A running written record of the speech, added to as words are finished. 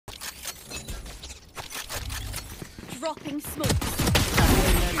Dropping smoke.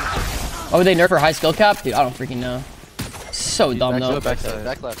 Oh, would they nerf her high skill cap? Dude, I don't freaking know. So dumb though. Back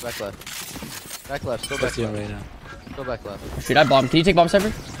left, back left. Back left, still back left. Right now. Still back left. Shoot, I bomb. Can you take bomb, Cypher?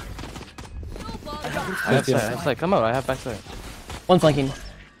 I have Backside, come out, I have backside. One flanking.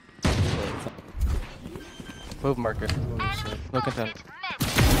 Move marker. No content.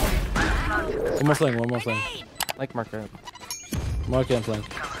 One more flame. Like marker. Mark and flank.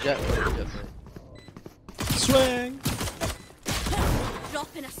 Yeah. Swing!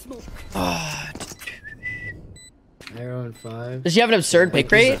 Dropping a smoke. Arrow and 5. Does she have an absurd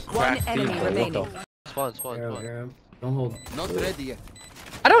pick rate? One enemy remaining. Spawn. Arrow. Don't hold. Not ready yet.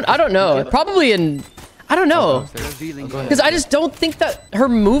 I don't know. Probably in, I don't know. Because I just don't think that her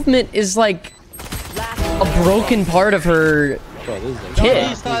movement is like a broken part of her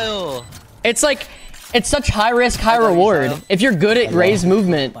kit. Style. It's like, it's such high risk, high reward. If you're good at Raze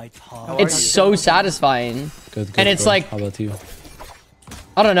movement, it's so satisfying. Good, and it's bro. like, How about you?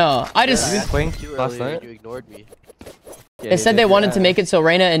 I don't know. I just, Swing You last earlier, night. you ignored me. they said they wanted to make it so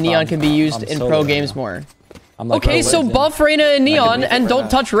Reyna and Neon can be used in pro games more. I'm like, Okay, bro, so legend. buff Reyna and Neon and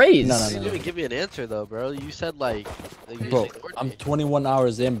don't touch Raze. No. You didn't even give me an answer though, bro. You said like you Bro, just ignored I'm me. 21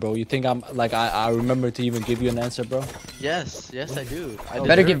 hours in, bro. You think I'm like I remember to even give you an answer, bro? Yes, I do.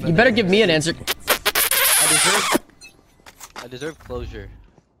 You better give me an answer. I deserve closure.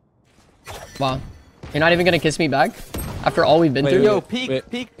 Wow. You're not even gonna kiss me back? After all we've been Wait, through? Yo, wait.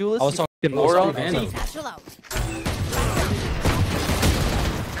 peek, duelist. I was talking moron. Satchel out.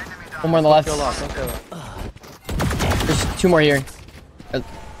 One more on the left. There's two more here.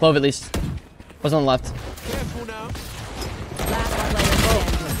 Clove at least. Was on the left. Last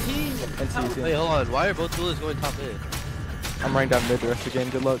player standing. Wait, hold on. Why are both duelists going top mid? I'm running down mid the rest of the game.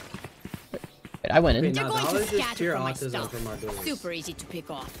 Good luck. Wait, I went in. Wait, You're no, going to knowledge is scatter pure for my autism stuff. from our duelists. Super easy to pick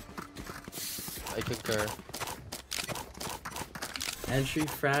off. I concur. Entry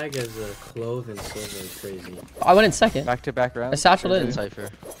frag as a clove and silver is crazy. I went in second. Back to back I round. satcheled in. Cypher.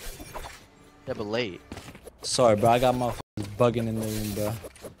 Yeah, but late. Sorry, bro. I got my bugging in the room, bro.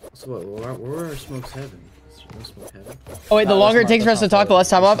 So what? Where are smokes heaven? Is no smoke heaven? Oh wait, the longer it takes for us to talk, the less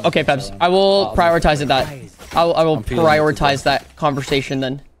time off? Okay, Peps. I will prioritize it that. I will I'm feeling it prioritize that conversation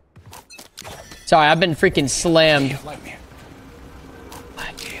then. Sorry, I've been freaking slammed.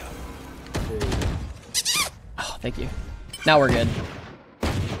 Oh, thank you. Now we're good.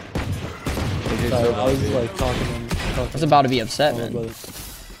 Sorry, I was like talking. I was about to be upset, man.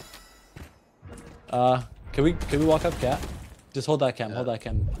 Can we walk up, cat? Just hold that cam. Hold that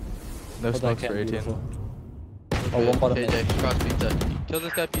cam. No Hold that smokes cam. for 18. Beautiful. Oh, one bottom mid. KJ, cross pizza. Kill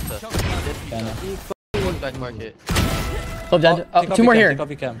this guy pizza. Get Canna. pizza. One back market. Oh, dead. Oh, Take off two your more cam, here. Take off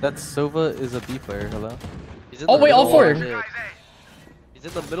your cam. That Sova is a B player. Hello. He's in Oh, the wait, all middle four. of mid. He's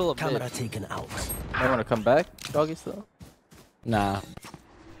in the middle of mid. taken out. I want to come back, doggy still. Nah.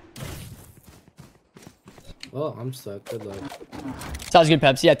 Well, I'm stuck. Good luck. Sounds good,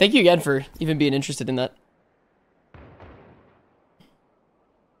 Peps. Yeah, thank you again for even being interested in that.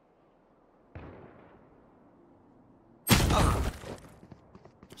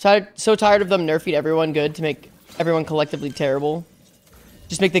 So tired of them nerfing everyone good to make everyone collectively terrible.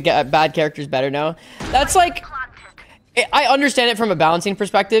 Just make the bad characters better now. That's like... I understand it from a balancing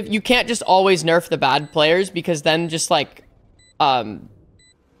perspective. You can't just always nerf the bad players because then just like...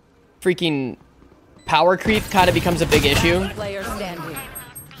 freaking power creep kind of becomes a big issue. Player standing.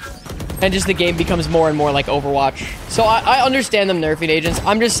 And just the game becomes more and more like Overwatch. So I understand them nerfing agents.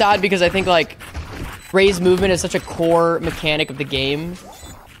 I'm just sad because I think like Raze movement is such a core mechanic of the game.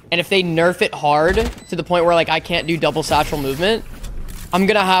 And if they nerf it hard to the point where like I can't do double satchel movement, I'm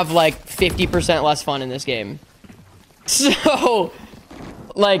gonna have like 50% less fun in this game. So,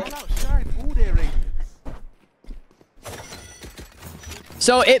 like...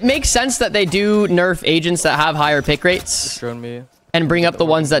 So it makes sense that they do nerf agents that have higher pick rates Drone me. and bring up the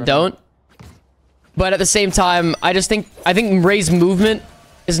ones that don't. But at the same time, I think Raze movement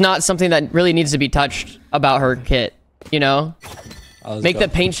is not something that really needs to be touched about her kit, you know? Make the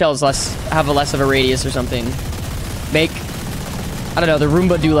paint shells have less of a radius or something. Make, I don't know, the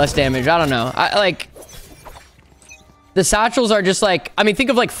Roomba do less damage. I don't know. I like the satchels are just like, I mean, think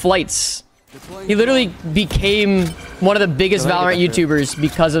of like Flights. He literally became one of the biggest Valorant YouTubers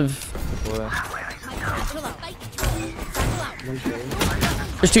because of...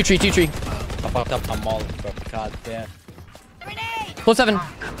 There's two tree. I fucked up my mall, bro. God damn. Close 7.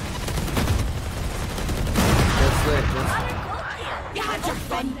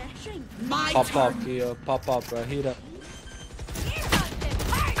 Pop up, Keeoh. Pop up, bro. Heat up.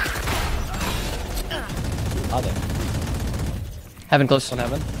 Other. Heaven close. On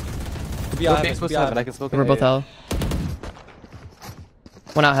heaven. Smoke heaven. I can smoke We're both hell.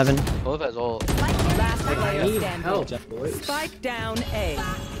 One out heaven. Both has ult. Last I player need standing. help, boys. Spike down A.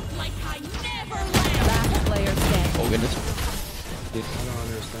 Like I never left. Last player standing. Oh goodness. I don't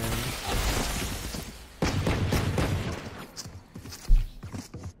understand.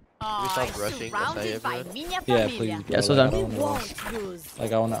 We stop rushing, that's how you Surrounded by everyone. minha Yeah, família. please. Bro. Yeah, so like, done. I You don't wanna, won't lose.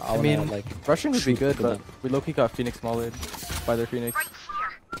 like I wanna I mean, like. rushing would be shoot good, with but we low-key got Phoenix mullered by their Phoenix.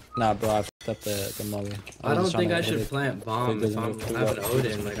 Nah, bro, I fucked up the molly. I don't think I should plant bomb if I'm doesn't having work.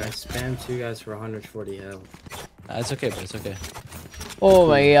 Odin. Like I spam 2 guys for 140 health. It's okay, bro. It's okay. Oh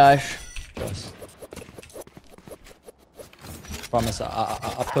my gosh. Trust. Promise.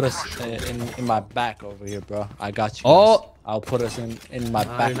 I'll put us in my back over here, bro. I got you. Oh. Guys. I'll put us in my I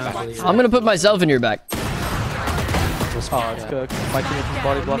back. do not believe I'm gonna put myself in your back. Oh, it's cooked. My teammate's just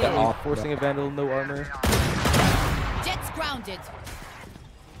body block off, forcing a vandal, no armor. Jet's grounded.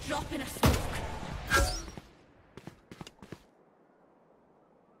 Drop in a smoke.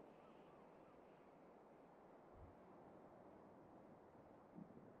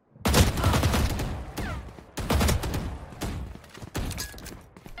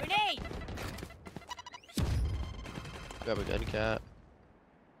 Grenade. Grab a gun cap.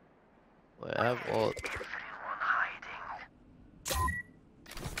 Wait, I have ult.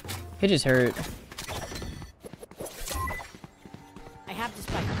 He just hurt. I have the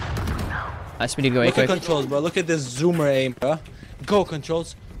spike. Nice, we need to go A Look at quick. controls, bro. Look at this zoomer aim, bro. Go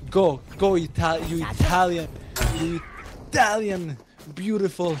controls. Go, you Italian,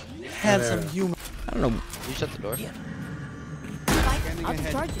 beautiful, handsome human. I don't know. You shut the door. Spike. I'll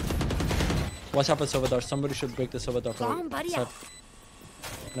discharge it. Watch out for Silver Door. Somebody should break the Silver Door. Bomb buddy Side. out.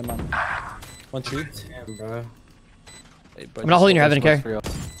 Never mind. 1-3. Damn, bro. Hey, bro, I'm not holding your just heaven, care.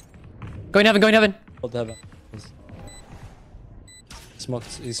 Going heaven, going heaven. Hold heaven. Smoked.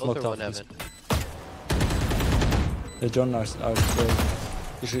 He Both smoked are off. one heaven. The drone are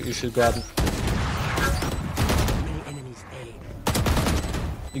great. You should go out.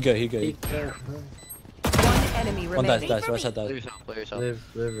 He good. One enemy One dice. remaining. Rush that Play dice. yourself, play yourself.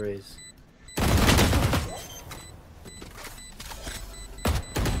 Live Raze.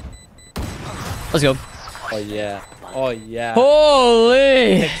 Let's go. Oh yeah.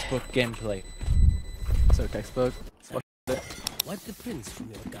 Holy! Textbook gameplay. So textbook. Wipe the prints from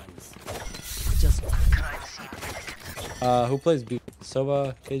your guns. Who plays B?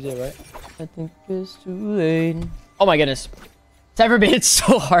 Sova, KJ, right? I think it's too late. Oh my goodness. Cypher bait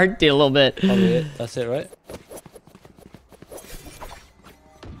so hard, dude, a little bit. Probably it. That's it, right?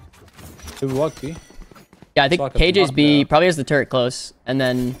 Should we walk B? Yeah, I think Fuck, I KJ's blocked B that. probably has the turret close, and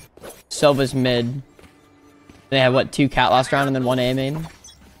then Sova's mid. They have what, 2 cat last round and then 1 A main.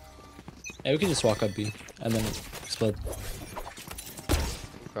 Yeah, we can just walk up B and then split.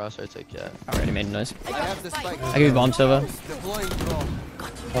 Crosshair take cat. I already made a noise. I have the spike. I give you bomb, Sova. Deploying drone.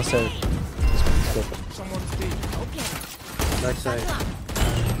 Also, Backside.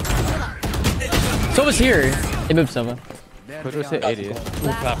 Sova's here. They moved Sova. Push us hit 80.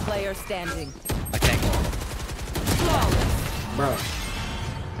 Last player standing. I can't go. Bro.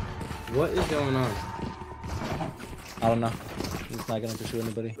 What is going on? I don't know. He's not gonna pursue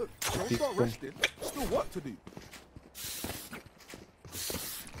anybody. Peek, boom.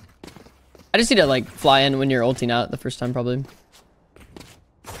 I just need to like fly in when you're ulting out the first time, probably.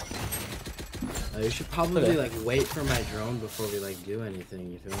 You should probably like wait for my drone before we like do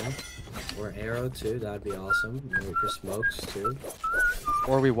anything, you feel me? Or arrow too, that'd be awesome. Wait for smokes too.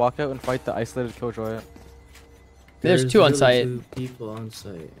 Or we walk out and fight the isolated Killjoy. There's 2 on literally site. 2 people on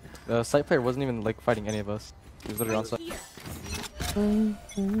site. The site player wasn't even like fighting any of us. He was literally on site.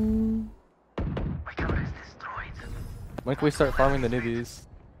 When can we start farming the newbies?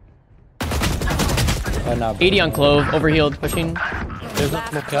 Oh, nah, bro. 80 on Clove, overhealed, pushing. There's no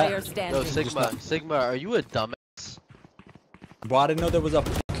Last smoke player cat. standing. Yo, Sigma, are you a dumbass? Bro, I didn't know there was a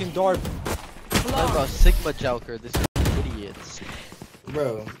fucking door. Bro, Sigma Joker, this is idiots.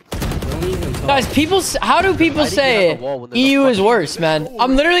 Bro, don't even talk. Guys, how do people Why did you have say the wall when there's a EU is fucking worse, man?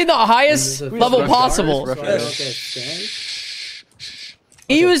 I'm literally the highest level possible. So I don't get scanned?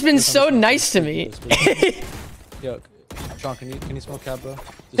 EU has been so nice to me. Yo, Sean, can you smoke cat, bro? Just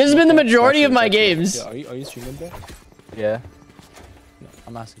This has smoke been the cat. majority of my Watch it. games. Yo, are you streaming, bro? Yeah. No,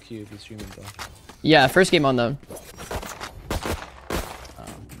 I'm asking you if you're streaming, bro. Yeah, first game on though.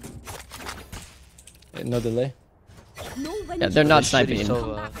 No delay. Yeah, they're not Shitty sniping.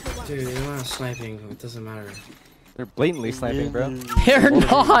 Sova. Dude, you're not sniping, it doesn't matter. They're blatantly sniping, bro. They're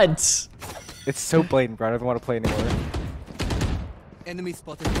not. It's so blatant, bro. I don't even want to play anymore. Enemy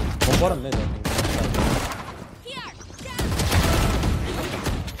spotted. Well, bottom mid, I think. Here.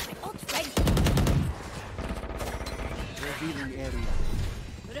 Ult ready. Revealing area.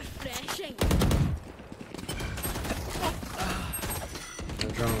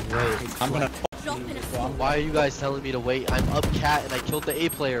 I'm gonna. Why are you guys telling me to wait? I'm up cat and I killed the A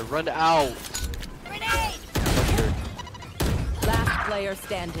player. Run out. Grenade! Last player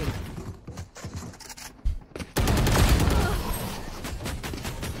standing.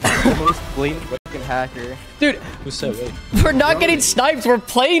 The most blatant fucking hacker. Dude, Who said wait? we're not getting sniped. We're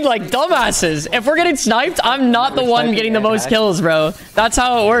playing like dumbasses. If we're getting sniped, I'm not the one getting the most kills, bro. That's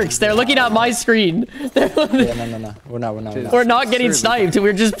how it works. They're looking at my screen. Yeah, no. We're not. We're not getting sniped.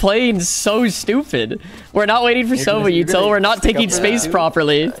 We're just playing so stupid. We're not waiting for Sova util. We're not taking space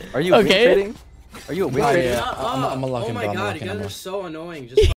properly. Are you okay? Are you a win trading? I'm a lucky Oh my bro, god, you guys I'm are so annoying.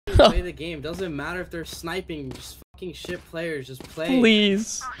 Just fucking play the game. Doesn't matter if they're sniping. Just fucking shit players. Just play.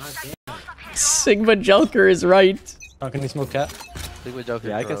 Please. God damn. Sigma Jelker is right. Can you smoke cat? Sigma Joker.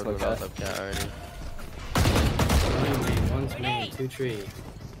 Yeah, I can smoke that. Up cat already. One's main, 2 tree.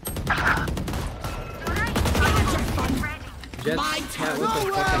 Jets cat with the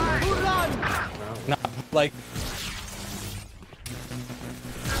fucking Nah, like.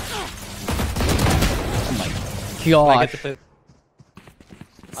 I Gosh. get the pit.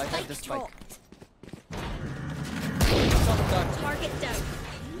 I had this spike. Target down.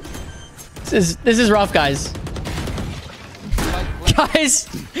 This is rough, guys. Guys,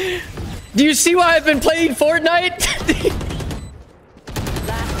 do you see why I've been playing Fortnite?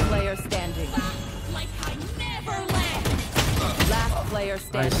 Last player standing. Like I never left. Last player I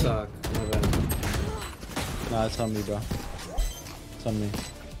standing. suck. My bad. Nah, it's on me, bro. It's on me.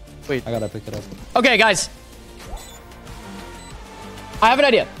 Wait. I gotta pick it up. Okay, guys. I have an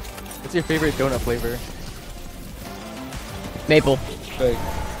idea. What's your favorite donut flavor? Maple. Good.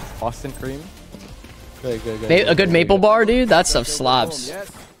 Boston cream? A good maple bar, dude. That stuff slaps.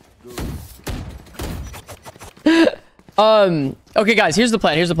 Okay, guys. Here's the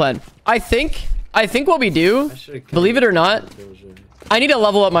plan. I think what we do, believe it or not, I need to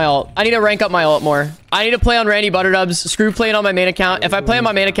level up my ult. I need to rank up my ult more. I need to play on Randy Butterdubs. Screw playing on my main account. If I play on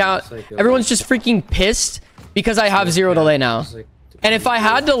my main account, everyone's just freaking pissed because I have 0 delay now. And if I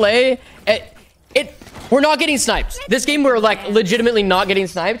had delay, we're not getting sniped. This game, we're like legitimately not getting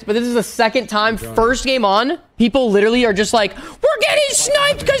sniped. But this is the second time, first game on, people literally are just like, we're getting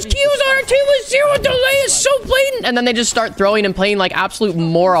sniped because Keeoh's RT with 0 delay is so blatant. And then they just start throwing and playing like absolute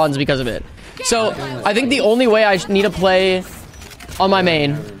morons because of it. So I think the only way I need to play on my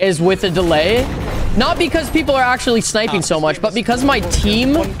main is with a delay. Not because people are actually sniping so much, but because my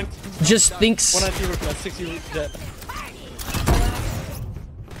team just thinks...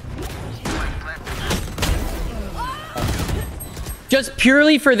 Just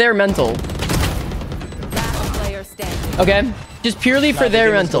purely for their mental. Last player standing. Okay? Just purely for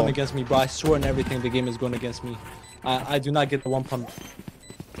their mental. Going against me, bro. I swear on everything, the game is going against me. I do not get the 1 pump.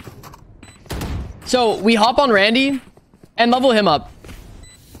 So we hop on Randy and level him up.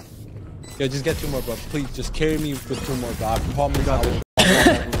 Yo, just get 2 more, bro. Please, just carry me with 2 more, bro. I promise I will pop off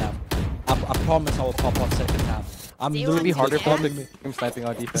second half. I promise I will pop off second half. I'm It'd literally be harder for calling me. I'm sniping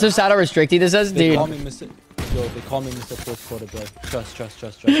on defense. So Shadow Restricted, this says, They dude. call me Mr. Yo, they call me Mr. Fourth Quarter, bro. Trust.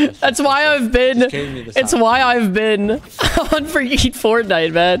 That's why I've been. Just carry me this It's time. why I've been on freaking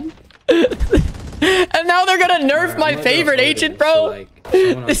Fortnite, man. And now they're gonna nerf my favorite agent, bro.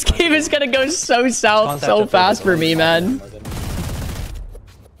 This game is gonna go so south so fast for me, man.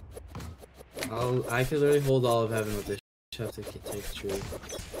 I could literally hold all of heaven with this. Have to take true.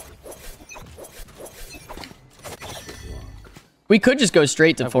 We could just go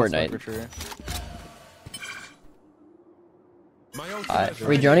straight to I have one Fortnite. sniper tree. Are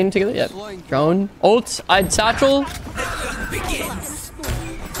we droning together? Yep. Drone. Ult. I'd satchel.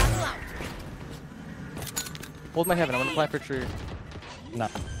 Hold my heaven. I'm gonna fly for tree. Nah.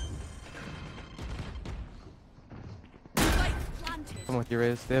 I'm with you,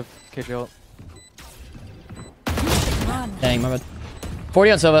 Raze. They have KJ ult. Dang, my bad.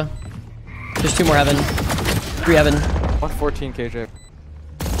 40 on Sova. There's 2 more heaven. 3 heaven. 114 KJ.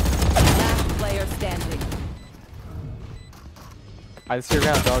 Last player standing. I see your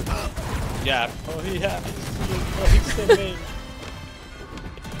ground, dog. Yeah. Oh, yeah. Oh, he's so mean.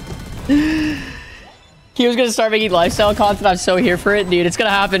 He was gonna start making lifestyle content. I'm so here for it, dude. It's gonna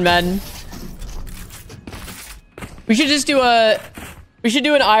happen, man. We should just do an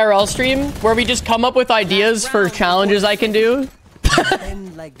IRL stream where we just come up with ideas for challenges I can do.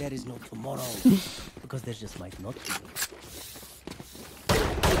 Pretend like there is no tomorrow, because there just might not be.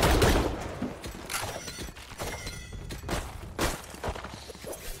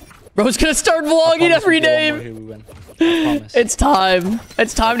 Bro's gonna start vlogging every day. It's time.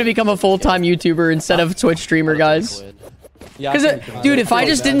 It's time to become a full-time YouTuber instead of Twitch streamer, guys. Because, dude, if I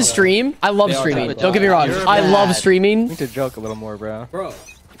just didn't stream, I love streaming. Don't get me wrong. I love You streaming. need to joke a little more, bro. Bro,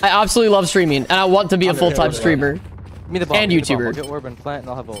 I absolutely love streaming, and I want to be a full-time streamer. Me the bomb. And me the bomb. YouTuber. I'll get orb and plant, and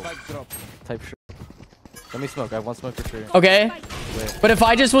I'll have ult. Type shit. Let me smoke. I have one smoke for sure. Okay? But if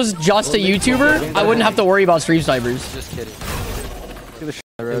I just was just a YouTuber, I wouldn't have to worry about stream snipers. Just kidding. See the shit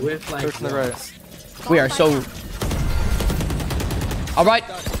on the They road. whip like Search on the right. We are so... Alright.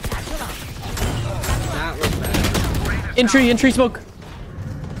 That was bad. Entry smoke.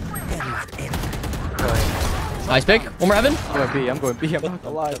 Nice pick. One more heaven. I'm going B. I'm going B. I'm not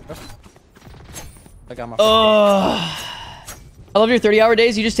gonna lie. I got my. I love your 30-hour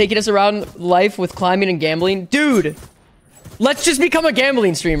days. You just taking us around life with climbing and gambling. Dude, let's just become a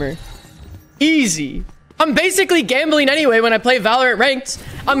gambling streamer. Easy. I'm basically gambling anyway when I play Valorant ranked.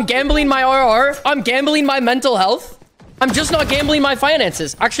 I'm gambling my RR. I'm gambling my mental health. I'm just not gambling my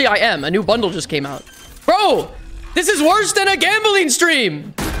finances. Actually, I am. A new bundle just came out. Bro, this is worse than a gambling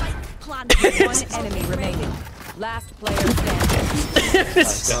stream. One enemy remaining. Last player standing.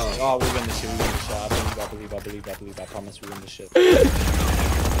 Oh, we win this shit. We win this shit. I believe. I promise we win this shit.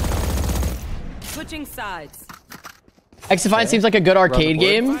 Switching sides. X Defiant seems like a good arcade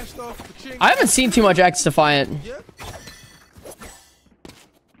game. I haven't seen too much X Defiant.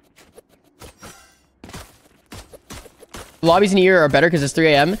 Lobbies in EU are better because it's 3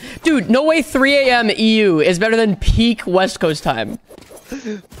 a.m. Dude, no way 3 a.m. EU is better than peak West Coast time.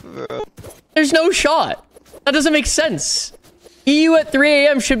 There's no shot. That doesn't make sense. EU at 3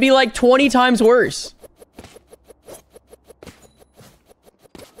 a.m. should be like 20 times worse.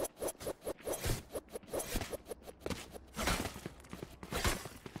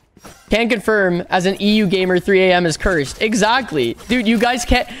 Can confirm as an EU gamer 3 a.m. is cursed. Exactly. Dude, you guys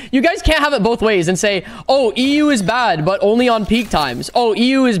can't have it both ways and say, "Oh, EU is bad, but only on peak times. Oh,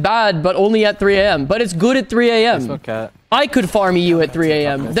 EU is bad, but only at 3 a.m. But it's good at 3 a.m. I could farm EU at 3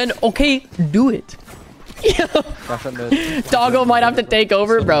 a.m. Then okay, do it." Doggo might have to take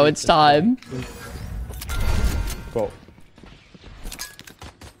over, bro. It's time. Go.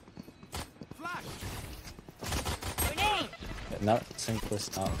 Not single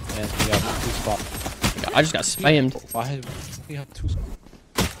stop. And we have 2 spots. I just got spammed. Why we have 2 spots?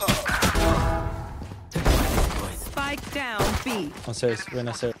 Spike down B. On serious, we're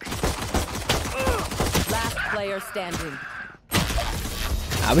not serious. Last player standing.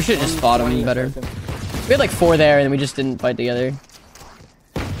 We should have just fought him better. We had like 4 there, and we just didn't fight together.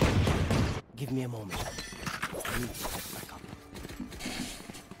 Give me a moment. I need to catch back up.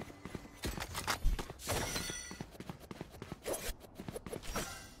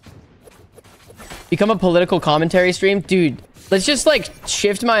 Become a political commentary stream? Dude, let's just like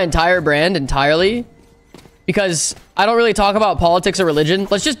shift my entire brand entirely. Because I don't really talk about politics or religion.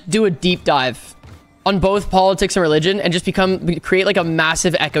 Let's just do a deep dive on both politics and religion and just create like a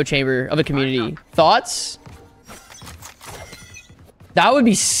massive echo chamber of a community. Thoughts? That would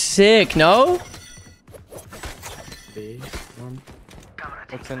be sick, no?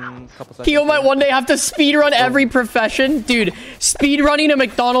 Keeoh might one day have to speedrun every profession. Dude, speedrunning a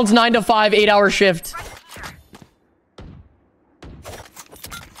McDonald's 9 to 5 8-hour shift.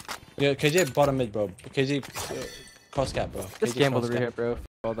 Yeah, KJ bottom mid, bro. KJ cross cap, bro. Just gamble over here, bro.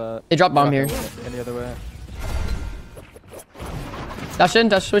 All that. They dropped bomb here. Any other way. Dash in,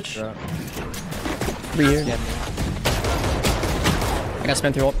 dash switch. Yeah. 3 here. I got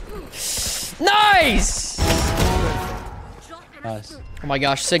spent through ult. Nice! Nice. Oh my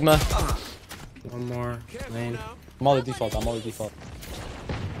gosh, Sigma. One more lane. I'm all the default. I'm all the default.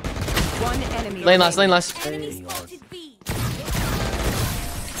 One enemy. Lane last, lane last. Enemy spotted B.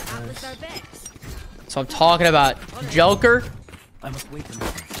 That was our best. So I'm talking about Joker. I must wait a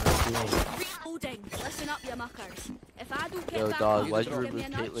minute. Reloading. Listen up, you muckers. If I don't get Yo, back dog, up, why'd you give remove me a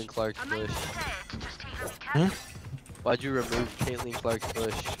nudge. Caitlyn Clark's bush? Hmm? Why'd you remove Caitlyn Clark's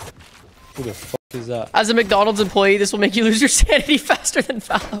bush? Who the fuck is that? As a McDonald's employee, this will make you lose your sanity faster than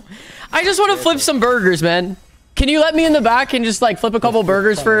Fallow. I just want to flip some burgers, man. Can you let me in the back and just like flip a couple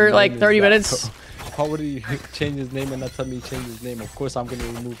burgers for like 30 minutes? How would he change his name and not tell me he changed his name? Of course I'm gonna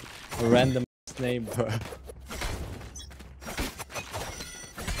remove a random name, bro.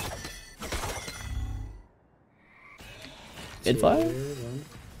 Mid fire?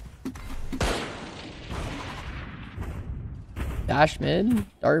 Dash mid,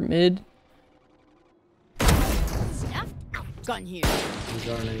 dart mid. Snuff. Gun here. I'm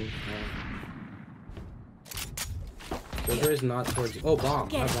joining. Trigger is not towards you. Oh, bomb.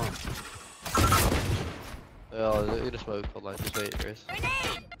 My bomb. Oh, they're gonna smoke. Hold on, just wait, Raze.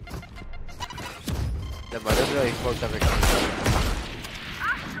 Never mind, doesn't really smoke ever coming.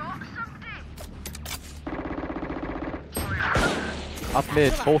 Up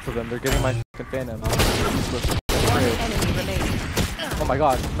mid, both of them. They're getting my fucking phantom. One enemy remaining. Oh my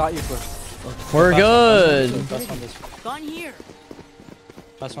god, not useless. We're good. Last one this way. Gun here.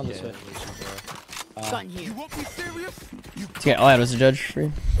 Last one this way. Gun here. Okay, all I had was a judge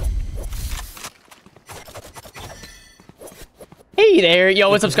free. Hey there, yo,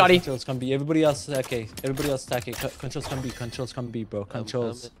 what's up, Scotty? Controls can be. Everybody else, okay. Everybody else, okay. Controls can be. Controls can be, bro.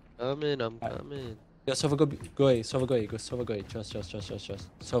 Controls. I'm coming. Yeah, Sova, go A. Sova, go A. Sova, go A. Trust.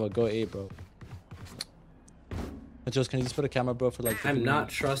 Sova, go A, bro. Controls, can you just put a camera, bro, for like 50 I'm minutes? not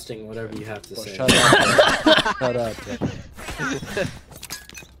trusting whatever you have to Bro, say. shut up, bro. Shut up, bro.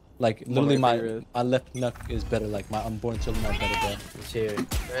 Like, literally, my left nut is better. Like, my unborn children are better, bro. It's here.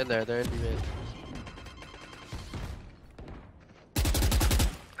 They're in there. They're in the mid.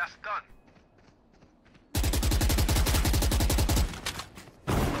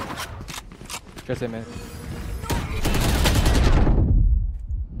 Just a minute.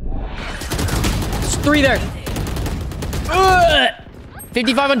 There's 3 there.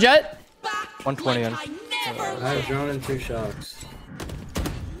 55 on Jet. 120 on. I have drone and 2 shocks.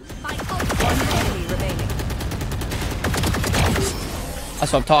 One enemy remaining.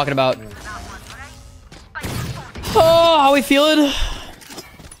 That's what I'm talking about. Oh, how we feeling?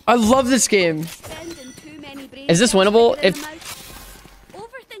 I love this game. Is this winnable?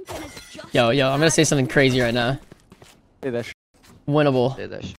 Yo, I'm gonna say something crazy right now. Say that Winnable. Say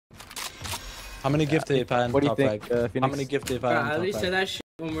that shit. How many gifted if I end What do you top think, frag? How Phoenix? many gifted if I Bro, end at top least say frag? that shit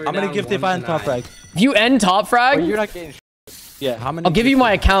when we're How many down gifted if I end 1-9. top frag? If you end top Oh, frag, you're not getting. Yeah, how many? I'll give you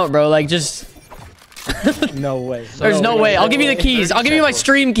my account, bro. Like, just No way. there's no way. I'll give you the keys. I'll give you my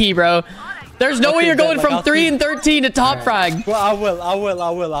stream key, bro. There's no way you're going like, from I'll 3 see. and 13 to top frag. Well, I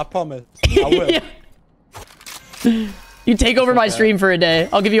will. I promise. I will. Yeah. You take over my stream for a day.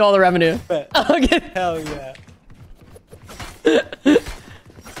 I'll give you all the revenue. I'll give Hell yeah.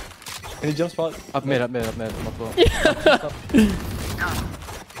 Can you jump spot? Up mid. Multiple.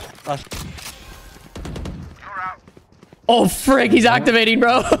 Oh, frick. He's activating,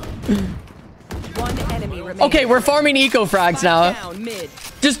 bro. One enemy remaining. Okay, we're farming eco frags now. Down mid.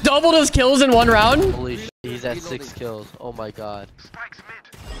 Just doubled his kills in 1 round. Holy shit, he's at 6 kills. Oh my god.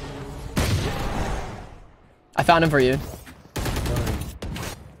 I found him for you.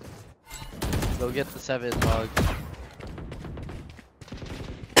 Go get the 7, dog.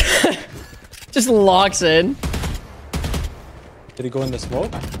 Just locks in. Did he go in the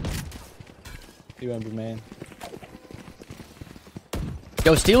smoke? He went remain.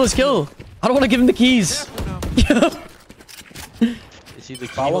 Yo, steal his kill. I don't want to give him the keys. Is he the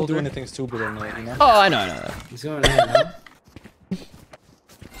key But I won't do holder? anything stupid in there, you know? Oh, I know. He's going in now.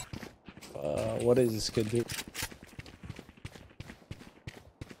 What is this kid do?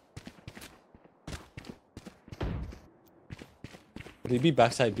 Would he be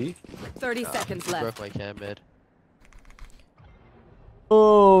backside B? 30 seconds He left. broke my cam mid.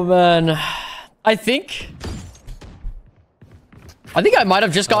 Oh, man. I think I might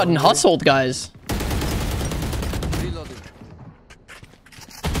have just gotten hustled, guys.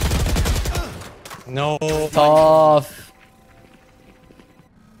 No. Tough.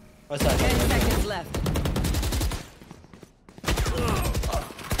 What's that? 10 seconds left.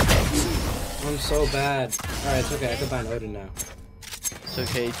 I'm so bad. Alright, it's okay. I can find Odin now. It's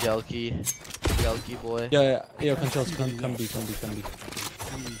okay, Jelky. Jelky boy. Yeah, controls. Come B. Even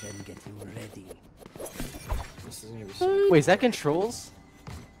getting ready. This is gonna be so Wait, is that controls?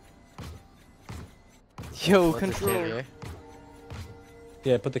 Yo, Want this control. here?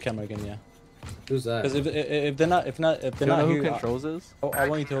 Yeah, put the camera again. Yeah. Who's that? Because if they're not You know here, who controls is? I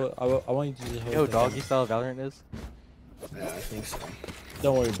want you to. I want you to just hold Yo, the doggy camera. style Valorant is. Yeah, I think so.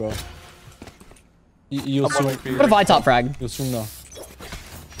 Don't worry, bro. You'll I'm soon. waiting for you. What if I top frag? You'll soon know.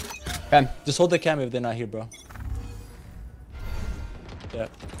 Okay. Just hold the camera if they're not here, bro. Yeah.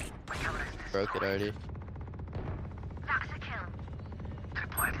 Broke it already.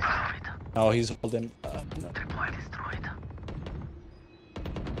 Oh, he's holding. No.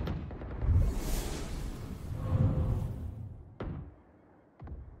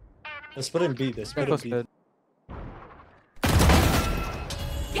 Let's put in B. Let's put in Close B. mid.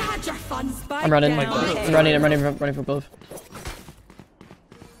 You had your fun. I'm running. down. I'm running for both.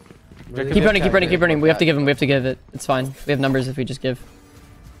 Really? Keep running. We have to give him. We have to give it. It's fine. We have numbers if we just give.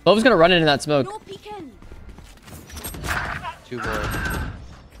 Bove's gonna run into that smoke. No peeking. 2 more.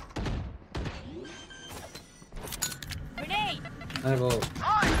 Grenade. I have ult.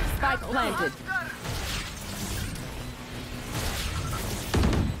 Spike planted.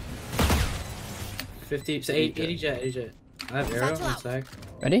 So 80 jet. I have arrow Satchel on out. sec.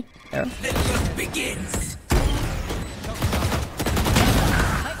 Ready? Arrow.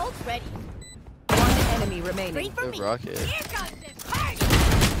 My ult's ready. One enemy remaining. Ready for Good me. rocket. Here comes this party.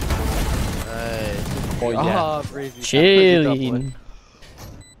 Nice. Oh yeah. Raze, you Chilling.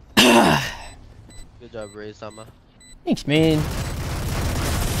 Good job, Raze, Sama. Thanks, man.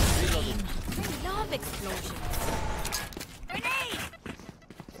 Love explosions. Grenade!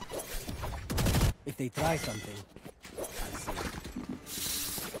 If they try something,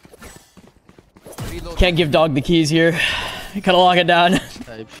 I'll see. Can't give dog the keys here. Gotta lock it down.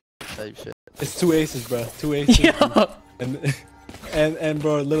 Type shit. It's 2 aces, bro. 2 aces. Yeah. And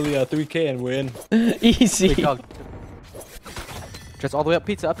bro, literally 3K and we're in. Easy. Big dog. Just all the way up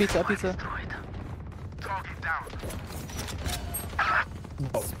pizza, up pizza, up pizza.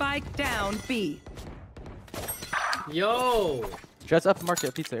 Spike down B. Yo! Just up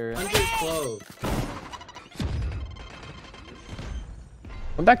market pizza area. 100 clove.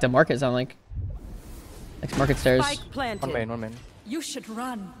 We're back to market, sound like. Next market stairs. Spike planted. One main. You should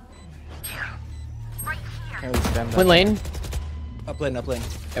run. Can't really spam that. Win lane. Up lane. Yeah,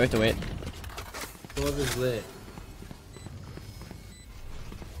 we have to wait. Clove is lit.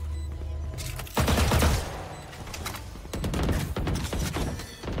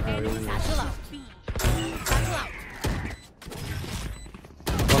 Enemy satchel out. Satchel out.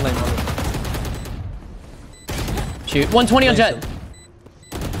 One lane. Shoot. 120 on jet.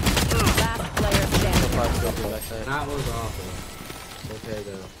 Last player standing. That was awful. It's okay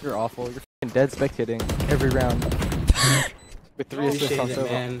though. You're awful. You're f***ing dead spectating every round. With 3 assists on Appreciate it,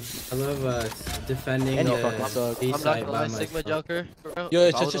 Sova. man. I love defending And you the fucking suck. B I'm not side gonna by lie, Sigma myself. Joker. Bro. Yo,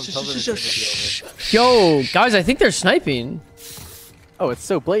 If I was on Tumblr, this shit would be Yo, guys, I think they're sniping. Oh, it's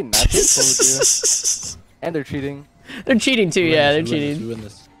so blatant. I think so with you. And they're cheating. They're cheating too, yeah, they're We cheating. win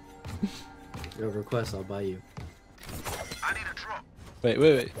this. Your request, I'll buy you.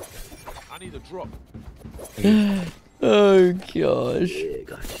 Wait. I need a drop. Oh gosh. Yeah,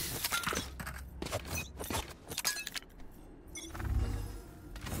 gotcha.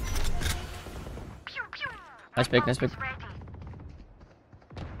 Nice pick, nice pick. Back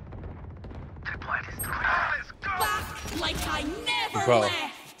like I never Bro.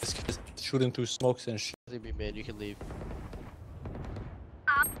 left. This kid is shooting through smokes and shit. Leave me, man. You can leave.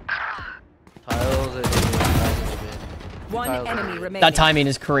 Tiles and mid. One Tiles and enemy mid. remaining. That timing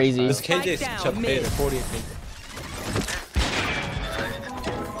is crazy. This KJ is Spike such a down, beta. mid. 48.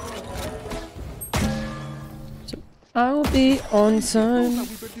 I'll be on time.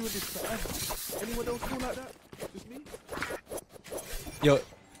 We've been doing this forever. Anyone else feel like that? Just me? Yo,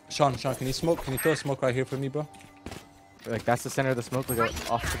 Sean, can you smoke? Can you throw a smoke right here for me, bro? Like, that's the center of the smoke. Like,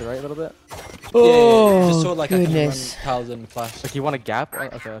 off to the right a little bit. Oh, Just so like goodness. I can run 1000 flash. Like, you want a gap? Oh,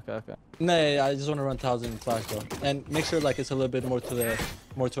 okay. No, I just want to run 1000 flash, bro. And make sure like it's a little bit more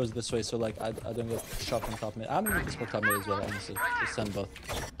towards this way, so like I don't get shot from top mid. I'm gonna smoke top mid as well, honestly. Just send both.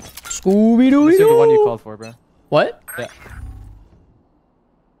 Scooby-Doo. This is the one you called for, bro. What? Yeah.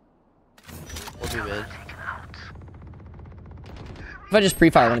 We'll be mid. If I just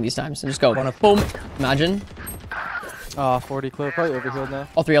pre-fire one of these times and just go boom, imagine. 40 close, probably overhealed now.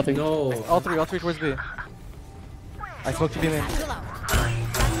 All three. No. All three towards B. I smoked you, B man. Satchel out.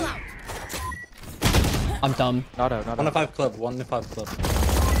 Satchel out. I'm dumb. Not out. 1 to 5 club. 1 to 5 club.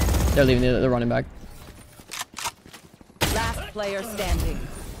 They're leaving. They're running back. Last player standing.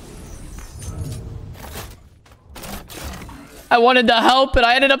 I wanted to help, but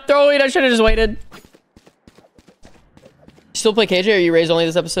I ended up throwing. I should have just waited. Still play KJ, or you Raze only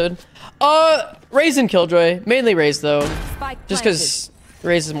this episode? Raze and Killjoy. Mainly Raze, though. Spike Just planted. because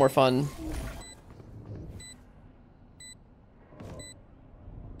Raze is more fun.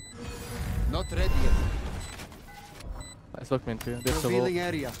 Not ready yet. I smoked me too. They're so low. Revealing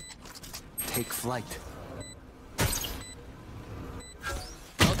area. Take flight.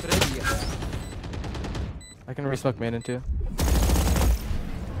 Not ready yet. I can re-smoke main in too.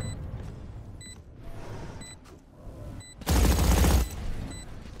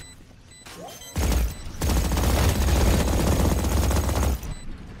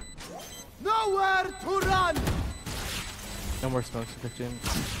 Nowhere to run. No more smokes, 15.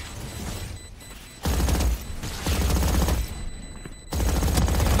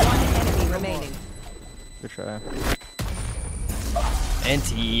 One enemy remaining. Good try.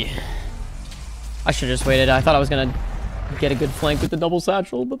 Anti. I should have just waited. I thought I was gonna get a good flank with the double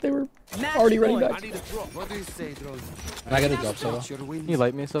satchel, but they were already running I back. need a drop. What do you say, Droz? Can I get a drop, Sova? Your Can wings. you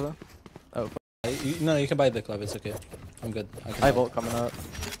light me, Silva? Oh, No, you can buy the club. It's okay. I'm good. I have ult coming up.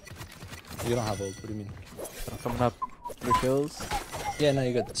 You don't have ult. What do you mean? Coming up. 3 kills. Yeah, no,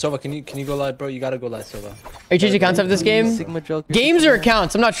 you're good. Sova, can you go live, bro? You gotta go live, Sova. Are you changing concept of this game? Sigma Joker. Games or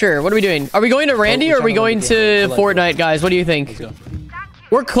accounts? I'm not sure. What are we doing? Are we going to Randy or are we going to Fortnite, guys? What do you think? Let's go.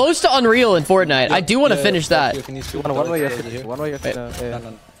 We're close to Unreal in Fortnite. I do want to finish that. Can you One way you have to. One way you have to.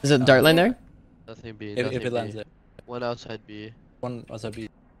 No. Is it Dart lane there? Nothing B. If Nothing it lands B. it. One outside B. One outside B.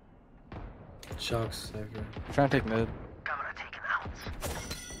 Shocks. Cypher. Trying to take mid.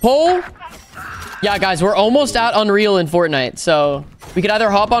 Pull. Yeah, guys, we're almost at Unreal in Fortnite, so we could either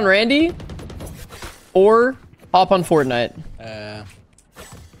hop on Randy or hop on Fortnite.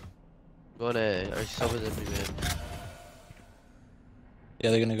 Going A. Or someone's in B, man.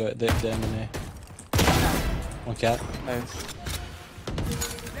 Yeah, they're gonna go. They're in A. One cat. Nice.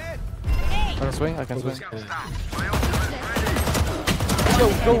 Want to swing? I can swing.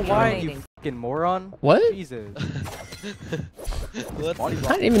 Yo, go wide, you fucking moron. What? Jesus. What? I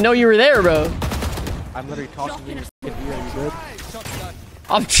didn't even know you were there, bro. I'm literally talking to you. Fucking ear, you good?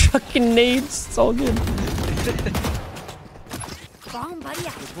 I'm chucking nades. It's all good. Bomb buddy.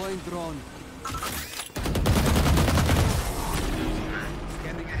 Deploying drone.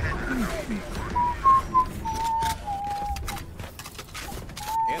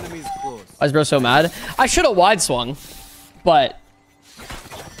 Enemies close. Why is bro so mad? I should have wide swung, but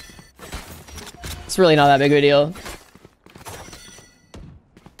it's really not that big of a deal.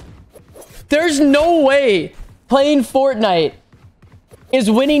 There's no way playing Fortnite is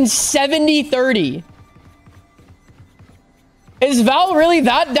winning 70-30. Is Val really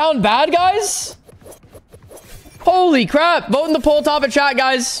that down bad, guys? Holy crap. Vote in the poll top of chat,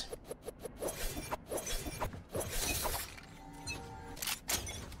 guys.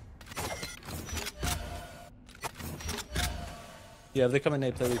 Yeah, if they come in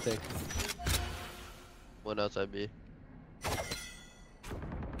A, play retake. One outside B.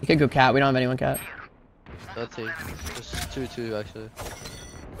 You could go cat. We don't have anyone cat. Nothing. Just 2-2 actually.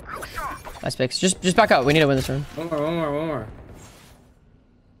 Nice picks. Just back up. We need to win this round. One more.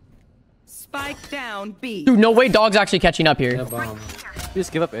 Spike down B. Dude, no way dog's actually catching up here. Yeah, bomb. We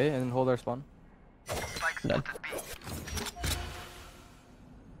just give up A and hold our spawn. I'm done.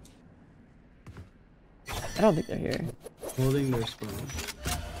 I don't think they're here. Holding their spawn.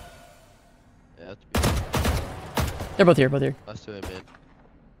 Yeah, that's B. They're both here, both here. Last two in mid.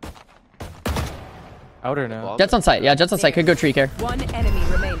 Outer now. Bomb. Jets on site. Yeah, Jets on site. Could go tree care. One enemy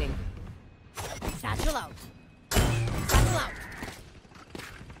remaining. Satchel out. Satchel out.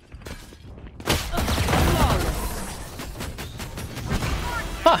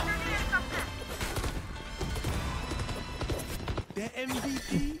 Huh. The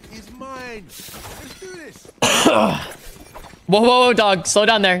MVP is mine. Let's do this. Whoa, dog. Slow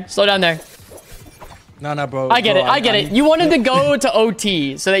down there. Slow down there. No, bro. I get it. You wanted to go to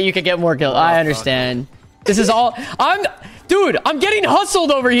OT so that you could get more kills. I understand. This is all. Dude, I'm getting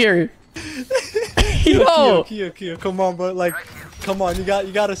hustled over here. Yo. Keeoh, come on, bro. Like, come on. You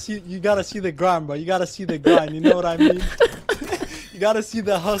gotta see the grind, bro. You gotta see the grind. You know what I mean? You gotta see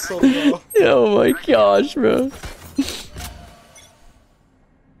the hustle, bro. Oh my gosh, bro.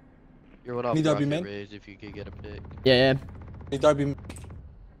 You're one off Need Darby Crosshair mid? Raze if you could get a pick. Yeah. Hey, Darby.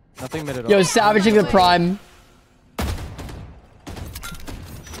 Nothing mid at all. Yo, savaging the prime.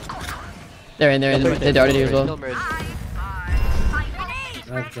 They're in. They darted you as well. Kill mid. I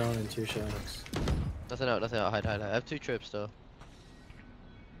have drone and 2 shocks. Nothing out. Hide. I have 2 trips though.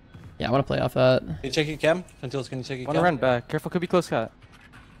 Yeah, I want to play off that. Can you check your cam? Controls, can you check your Wanna cam? run back. Careful, could be close cat.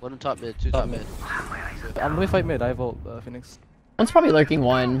 One on top mid. 2 top mid. Let me fight mid. I ult Phoenix. One's probably lurking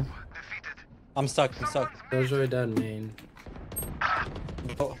one. I'm stuck. Killjoy dead main.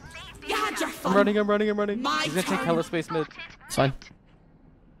 Oh. You had your fun. I'm running. My He's gonna take turn. hella space mid. It's fine.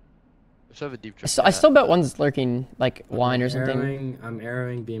 We still have a deep trip. I still bet one's lurking like wine or something. I'm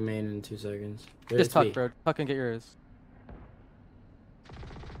arrowing B main in 2 seconds. Just tuck, bro. Tuck and get yours.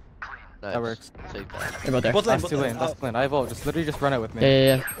 Nice. That works. Take that. They're both there. Both That's 2 lanes. That's plan. I have ult. Just literally just run it with me.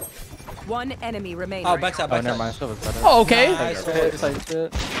 Yeah. One enemy remaining. Oh, backside. Oh, never mind. Still was better. Oh, okay. Nice.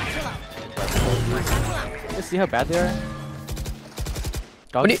 Just see how bad they are.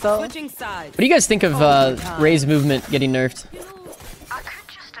 What do Doggy you- style? Switching sides. What do you guys think of Raze movement getting nerfed?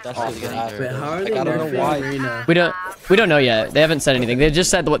 That's Oh, really yeah. bad. Wait, how are Like, they I don't know nerfing why. Arena? We don't know yet. They haven't said anything. They just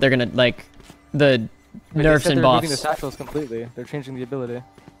said what they're gonna like the Wait, they nerfs said and they're removing the buffs. satchels completely. They're changing the ability.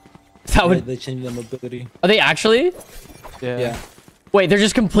 That would. They changed the mobility. Are they actually? Yeah. Wait, they're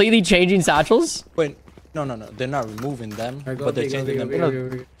just completely changing satchels? Wait. No. They're not removing them, Alright, go but they're big, changing go them. big, go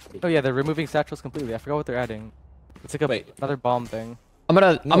big. Oh yeah, they're removing satchels completely. I forgot what they're adding. It's like Wait. another bomb thing. I'm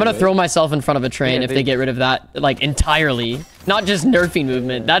gonna way. throw myself in front of a train Yeah, if they get rid of that like entirely. Not just nerfing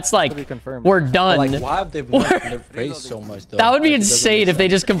movement. That's like That'll be confirmed. we're But, done. like, why have they nerfed their face so much though? That would be Like, it doesn't insane make if they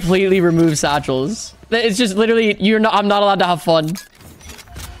sense. just completely remove satchels. It's just literally I'm not allowed to have fun.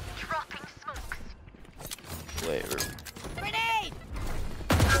 Wait. Grenade.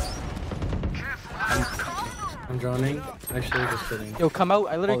 I'm droning. Actually, just kidding. Yo, come out!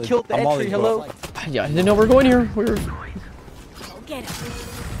 I literally Molly, killed the I'm entry. Molly, bro. Hello. Yeah, I didn't know we were going here. We were... Get it.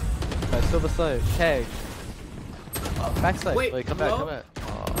 Alright, silver side. Tag. Backside. Wait, come back, no?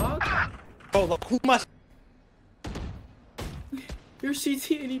 come back. Oh, look, who must? You're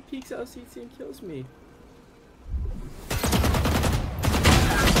CT and he peeks out CT and kills me.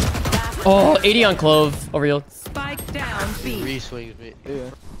 Oh, 80 on Clove. Over healed. Spike down B. Re-swings me. Yeah.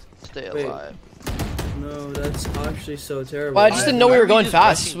 Stay Wait. alive. No, that's actually so terrible. Well, I just didn't know we were going just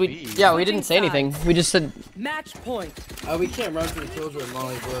fast. rushing B? Yeah, we didn't say anything. We just said... Match point. We can't run through the kills with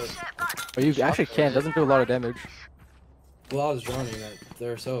Molly, but... Oh, you actually can. Doesn't do a lot of damage. Well, I was droning at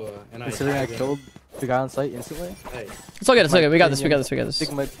their Sova, and Considering I tagged him. killed the guy on site instantly. Hey, It's all good, it's all good. We got this, we got this, we got this.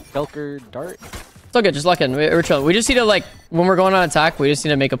 Sigma Belker Dart. It's all good, just lock in. We're chilling. We just need to, like, when we're going on attack, we just need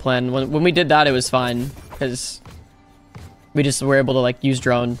to make a plan. When we did that, it was fine. Because we just were able to, like, use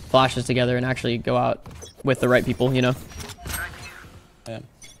drone flashes together and actually go out with the right people, you know? Yeah.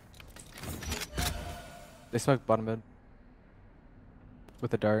 They smoked bottom mid.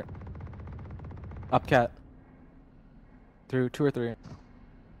 With a dart. Up cat. Through 2 or 3.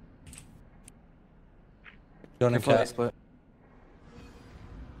 Don't Careful, cat. split.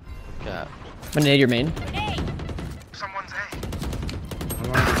 Cat. I'm gonna nade your main. I'm on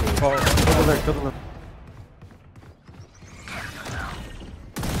Kill the lurk, kill the lurk.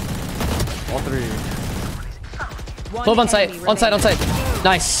 All 3. One Clove on site, enemy on site, on remaining. site.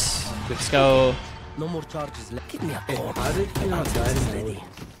 Nice. Let's go. No more charges left. Give me a call. How did you not die to me? Ready.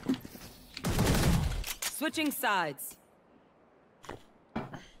 Switching sides.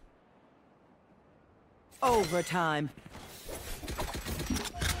 Overtime.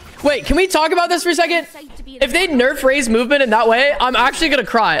 Wait, can we talk about this for a second? If they nerf Raze movement in that way, I'm actually gonna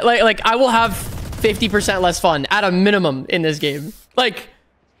cry. Like I will have 50% less fun at a minimum in this game. Like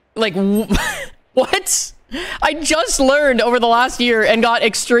what? I just learned over the last year and got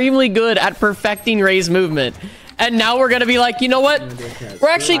extremely good at perfecting Raze movement. And now we're gonna be like, you know what? We're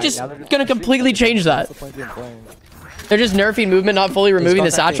actually just gonna completely change that. What's the point of being playing? They're just nerfing movement, not fully removing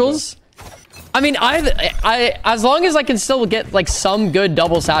the satchels. I mean, I as long as I can still get like some good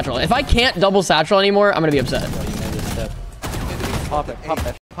double satchel. If I can't double satchel anymore, I'm gonna be upset. Pop that, pop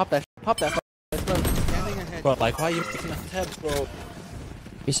that, pop that, pop that. Bro, like, why are you picking a tab, bro?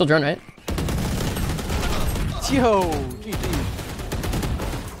 You still drone, right? Yo, GG.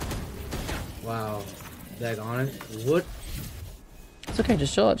 Wow. Dag on it. What? It's okay,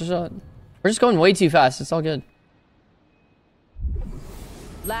 just chill out, just chill out. We're just going way too fast. It's all good.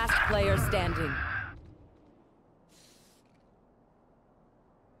 Last player standing.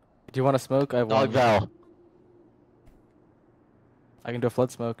 Do you want to smoke? I have one. Dog bell. I can do a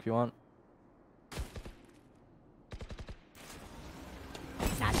flood smoke if you want.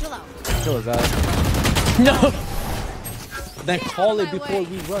 Satchel out. Kill his ass. No. Then call it before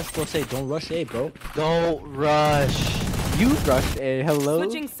we rush, bro. Say, don't rush A, bro. Don't rush. You rushed a hello.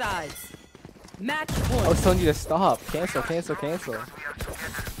 Switching sides. Match I point. was telling you to stop. Cancel, cancel, cancel.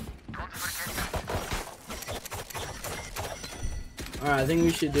 Alright, I think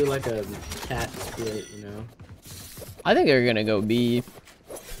we should do like a cat split, you know? I think they're gonna go B.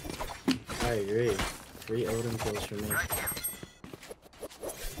 I agree. 3 Odin kills for me.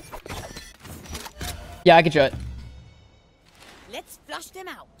 Yeah, I can show it. Let's flush them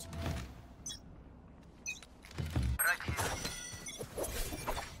out.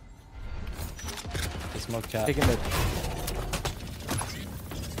 Smoke cat. Taking mid.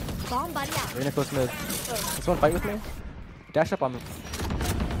 Bomb buddy out. Reyna close mid. Does someone fight with me? Dash up on me.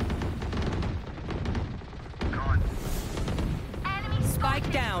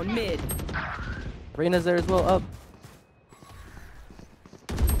 Spike down mid. Reyna's there as well. Up.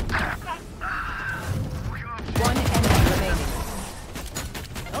 One enemy remaining.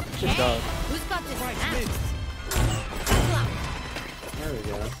 Okay. job. Who's got this next? There we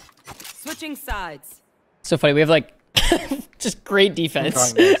go. Switching sides. So funny. We have like just great defense.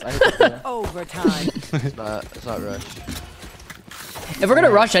 Drawing this. I hate to play. Overtime. It's not rush. If we're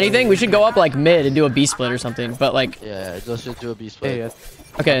gonna rush anything, we should go up like mid and do a B split or something. But like, Yeah, let's just do a B split. Yeah,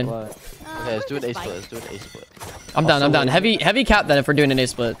 okay, Okay, let's do an A split. Let's do an A split. I'm down. I'm down. Heavy cap then if we're doing an A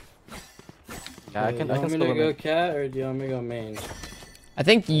split. yeah, I Do can you want me still to go win. cat or do you want me to go main? I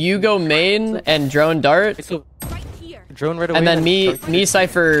think you go main and drone dart, So Right here. drone right away. and then me start-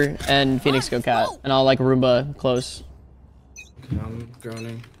 Cypher and Phoenix go cat, and I'll like Roomba close. I'm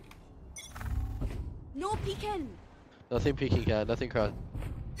droning. No peeking. Nothing peeking cat. Nothing cross.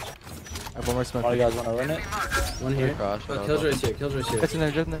 I have one more smoke. All you guys wanna run it? One here. Cross. Oh, Killjoy's here. Killjoy's here. Just in there,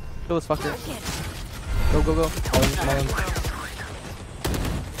 just in there. Kill this fucker. Go, go, go.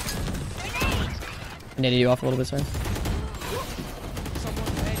 I needed you off a little bit, sorry.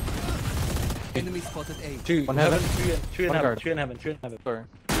 Enemy spotted A. Two, One heaven, heaven. two in One heaven, guard. two in heaven, two in heaven. Sorry.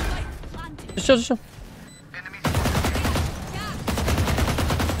 Just chill, just chill.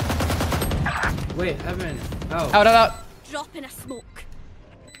 Wait, Evan. Oh. Out, out, out. Drop in a smoke.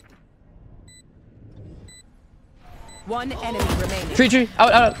 One enemy remaining. Tree.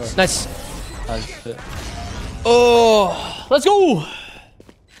 Out, out, out. Nice. Shit. Oh, let's go.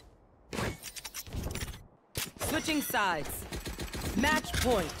 Switching sides. Match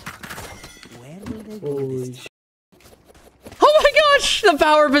point. Where will they go Holy this sh. Oh my gosh, the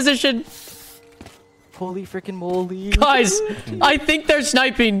power position. Holy freaking moly. Guys, I think they're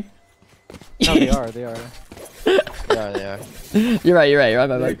sniping. No, they are. They are. They are. You're right, my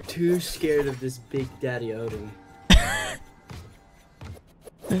They're bad. too scared of this Big Daddy Odin.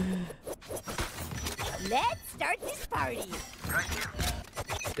 Let's start this party.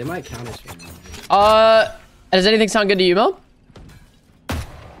 They might counter swing. Does anything sound good to you, Mo?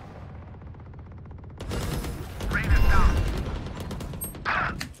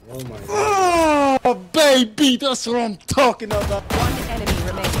 Oh my god. Oh, baby, that's what I'm talking about. One enemy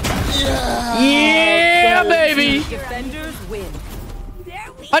remaining. Yeah, baby. Defenders win. There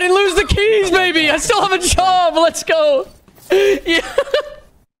we I didn't lose the keys, baby. I still have a job. Let's go. Yeah.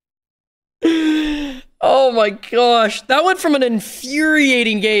 Oh my gosh. That went from an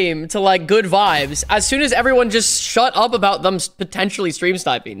infuriating game to like good vibes as soon as everyone just shut up about them potentially stream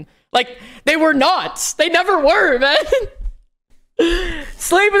sniping. Like, they were not. They never were, man.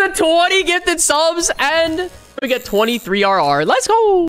 Sleep in the 20 gifted subs and we get 23 RR. Let's go.